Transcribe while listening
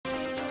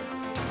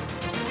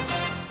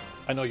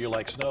I know you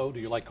like snow. Do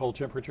you like cold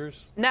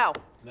temperatures? No.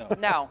 No.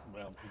 No.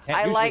 Well, you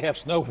can't usually have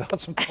snow without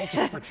some cold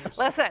temperatures.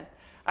 Listen,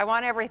 I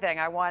want everything.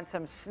 I want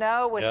some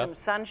snow with some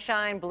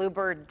sunshine,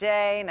 bluebird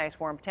day, nice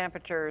warm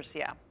temperatures.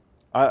 Yeah.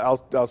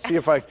 I'll see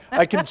if I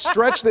can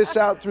stretch this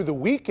out through the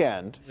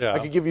weekend. Yeah. I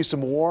could give you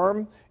some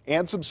warm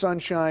and some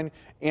sunshine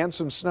and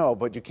some snow,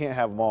 but you can't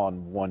have them all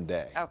in one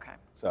day. Okay.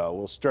 So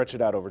we'll stretch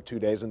it out over 2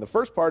 days. And the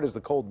first part is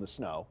the cold and the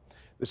snow.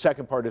 The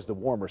second part is the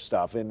warmer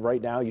stuff. And right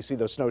now you see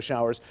those snow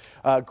showers.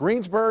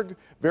 Greensburg,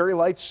 very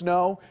light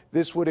snow.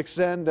 This would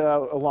extend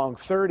along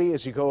 30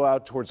 as you go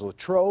out towards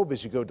Latrobe,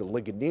 as you go to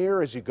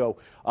Ligonier, as you go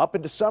up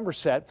into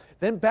Somerset.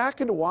 Then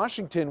back into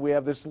Washington, we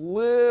have this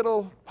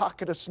little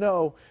pocket of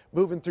snow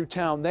moving through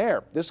town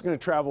there. This is going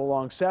to travel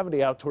along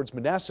 70 out towards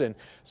Monessen.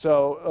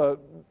 So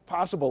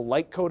possible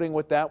light coating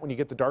with that when you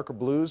get the darker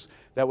blues.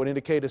 That would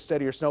indicate a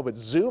steadier snow. But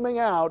zooming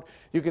out,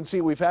 you can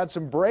see we've had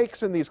some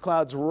breaks in these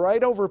clouds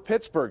right over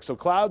Pittsburgh. So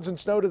clouds and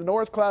snow to the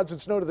north, clouds and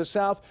snow to the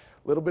south.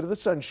 A little bit of the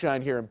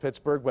sunshine here in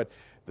Pittsburgh, but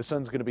the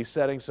sun's going to be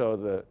setting,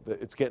 so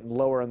it's getting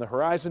lower on the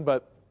horizon.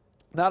 But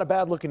not a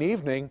bad looking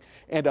evening,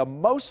 and a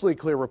mostly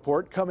clear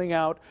report coming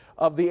out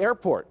of the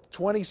airport.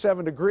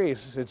 27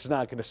 degrees. It's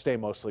not going to stay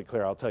mostly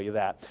clear, I'll tell you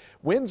that.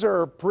 Winds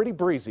are pretty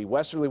breezy.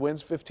 Westerly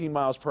winds 15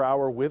 miles per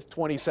hour with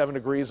 27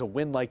 degrees. A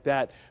wind like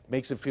that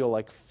makes it feel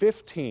like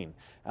 15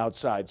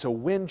 outside. So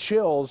wind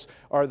chills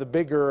are the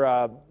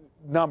bigger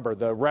number,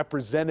 the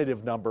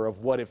representative number of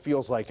what it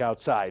feels like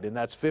outside, and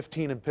that's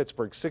 15 in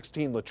Pittsburgh,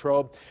 16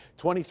 Latrobe,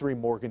 23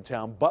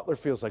 Morgantown, Butler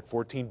feels like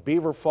 14,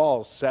 Beaver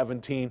Falls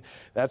 17,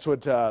 that's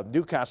what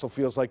Newcastle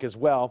feels like as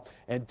well,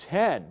 and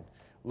 10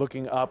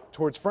 looking up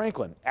towards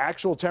Franklin.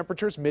 Actual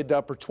temperatures mid to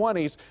upper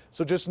 20s,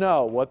 so just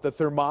know what the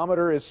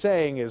thermometer is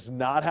saying is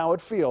not how it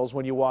feels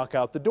when you walk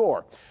out the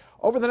door.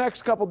 Over the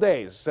next couple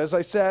days, as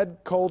I said,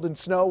 cold and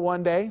snow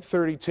one day,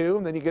 32,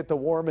 and then you get the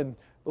warm and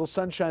little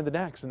sunshine the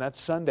next, and that's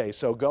Sunday.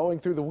 So going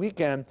through the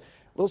weekend, a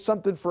little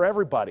something for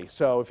everybody.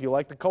 So if you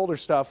like the colder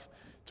stuff,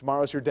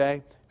 tomorrow's your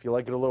day. If you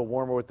like it a little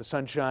warmer with the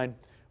sunshine,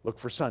 look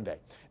for Sunday.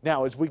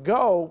 Now, as we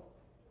go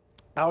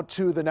out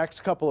to the next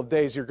couple of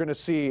days, you're going to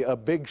see a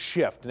big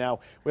shift. Now,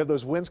 we have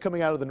those winds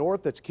coming out of the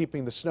north that's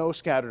keeping the snow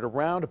scattered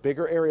around. A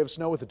bigger area of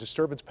snow with a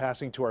disturbance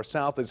passing to our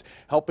south is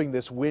helping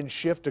this wind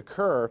shift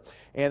occur,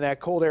 and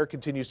that cold air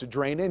continues to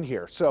drain in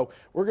here. So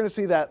we're going to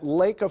see that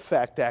lake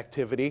effect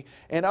activity,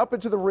 and up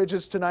into the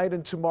ridges tonight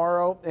and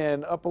tomorrow,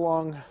 and up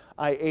along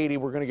I-80,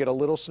 we're going to get a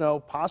little snow,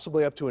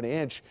 possibly up to an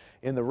inch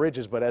in the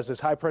ridges. But as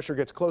this high pressure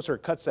gets closer,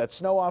 it cuts that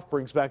snow off,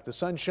 brings back the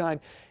sunshine,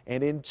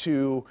 and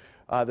into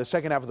the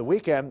second half of the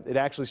weekend, it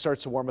actually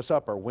starts to warm us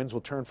up. Our winds will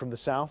turn from the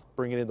south,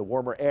 bringing in the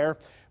warmer air,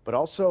 but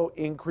also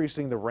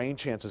increasing the rain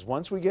chances.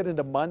 Once we get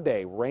into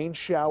Monday, rain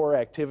shower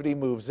activity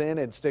moves in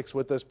and sticks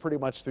with us pretty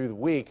much through the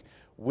week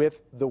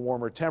with the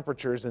warmer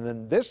temperatures. And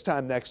then this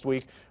time next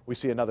week, we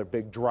see another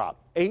big drop.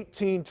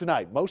 18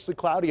 tonight, mostly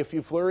cloudy, a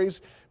few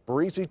flurries,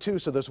 breezy too.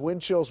 So those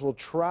wind chills will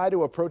try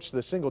to approach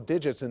the single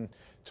digits. And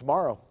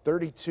tomorrow,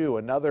 32,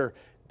 another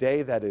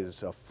day that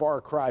is a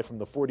far cry from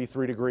the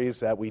 43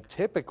 degrees that we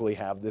typically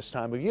have this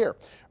time of year.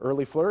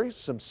 Early flurries,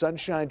 some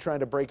sunshine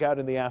trying to break out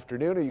in the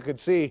afternoon. And you can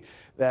see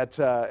that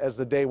as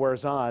the day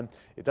wears on,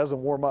 it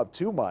doesn't warm up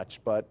too much,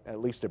 but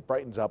at least it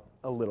brightens up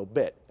a little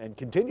bit and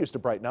continues to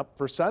brighten up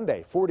for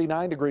Sunday.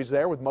 49 degrees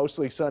there with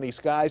mostly sunny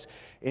skies.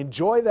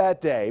 Enjoy that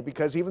day,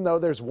 because even though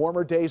there's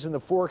warmer days in the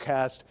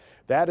forecast,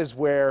 that is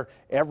where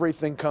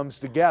everything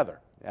comes together.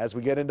 As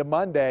we get into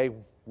Monday,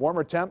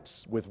 warmer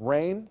temps with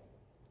rain.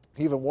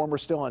 Even warmer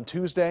still on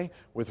Tuesday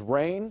with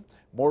rain,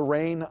 more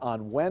rain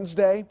on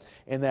Wednesday,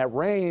 and that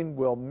rain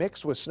will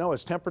mix with snow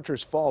as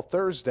temperatures fall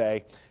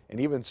Thursday, and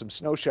even some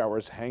snow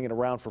showers hanging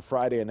around for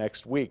Friday and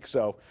next week.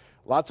 So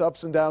lots of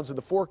ups and downs in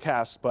the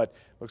forecast, but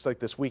looks like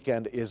this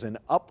weekend is an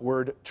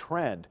upward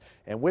trend.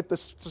 And with the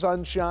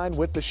sunshine,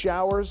 with the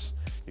showers,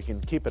 you can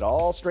keep it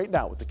all straightened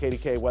out with the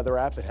KDKA weather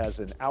app. It has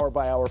an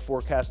hour-by-hour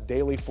forecast,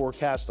 daily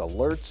forecast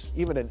alerts,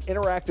 even an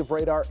interactive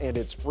radar, and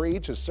it's free.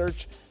 Just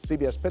search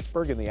CBS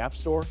Pittsburgh in the App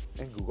Store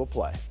and Google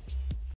Play.